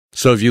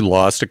So have you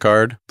lost a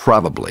card?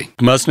 Probably.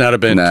 It must not have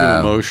been too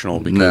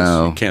emotional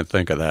because you can't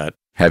think of that.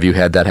 Have you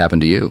had that happen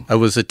to you? I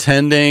was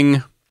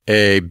attending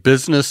a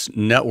business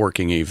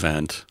networking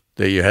event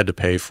that you had to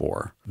pay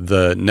for.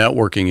 The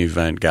networking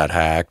event got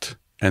hacked,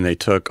 and they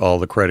took all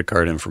the credit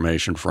card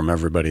information from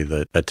everybody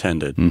that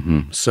attended.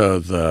 So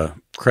the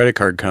credit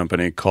card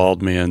company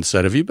called me and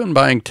said, have you been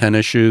buying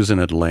tennis shoes in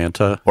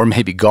Atlanta? Or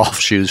maybe golf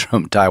shoes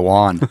from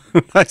Taiwan.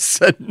 I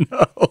said,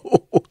 no.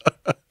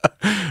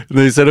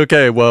 They said,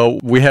 okay, well,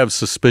 we have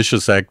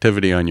suspicious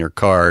activity on your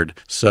card,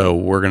 so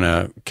we're going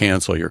to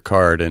cancel your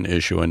card and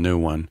issue a new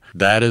one.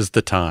 That is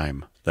the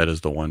time. That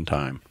is the one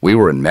time. We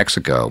were in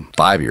Mexico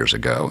 5 years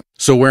ago.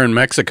 So we're in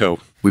Mexico.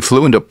 We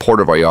flew into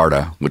Puerto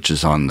Vallarta, which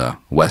is on the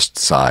west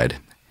side,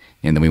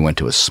 and then we went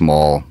to a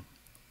small,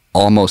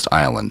 almost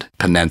island,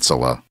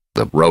 peninsula.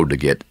 The road to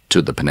get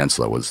to the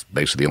peninsula was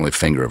basically the only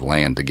finger of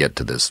land to get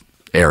to this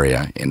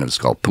area, and it was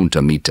called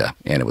Punta Mita,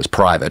 and it was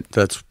private.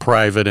 That's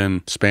private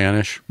in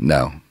Spanish?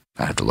 No,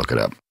 I have to look it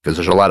up, because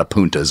there's a lot of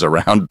puntas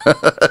around,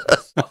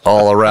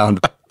 all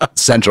around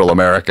Central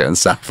America and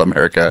South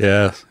America.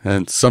 Yeah,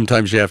 and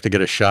sometimes you have to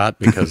get a shot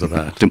because of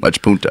that. Too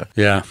much punta.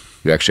 Yeah.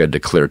 You actually had to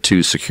clear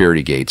 2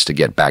 security gates to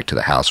get back to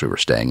the house we were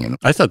staying in.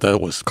 I thought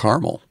that was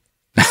Carmel.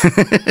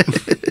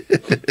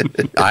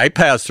 I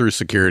pass through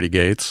security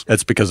gates.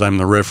 That's because I'm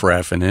the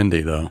riffraff in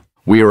Indy, though.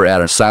 We were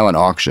at a silent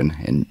auction,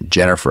 and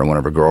Jennifer and one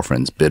of her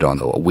girlfriends bid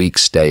on a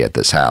week's stay at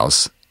this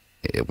house.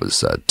 It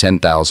was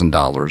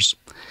 $10,000,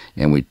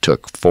 and we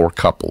took 4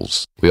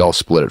 couples. We all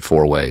split it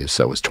 4 ways,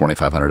 so it was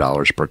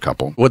 $2,500 per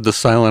couple. What'd the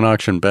silent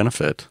auction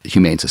benefit?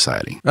 Humane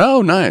Society.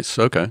 Oh, nice.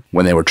 Okay.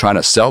 When they were trying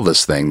to sell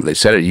this thing, they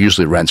said it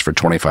usually rents for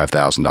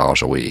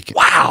 $25,000 a week.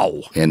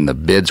 Wow. And the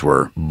bids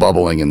were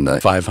bubbling in the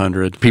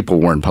 500. People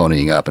weren't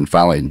ponying up, and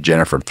finally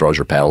Jennifer throws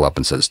her paddle up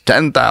and says,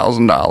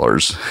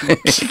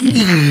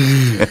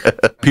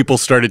 $10,000. People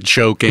started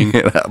choking.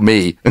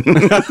 Me.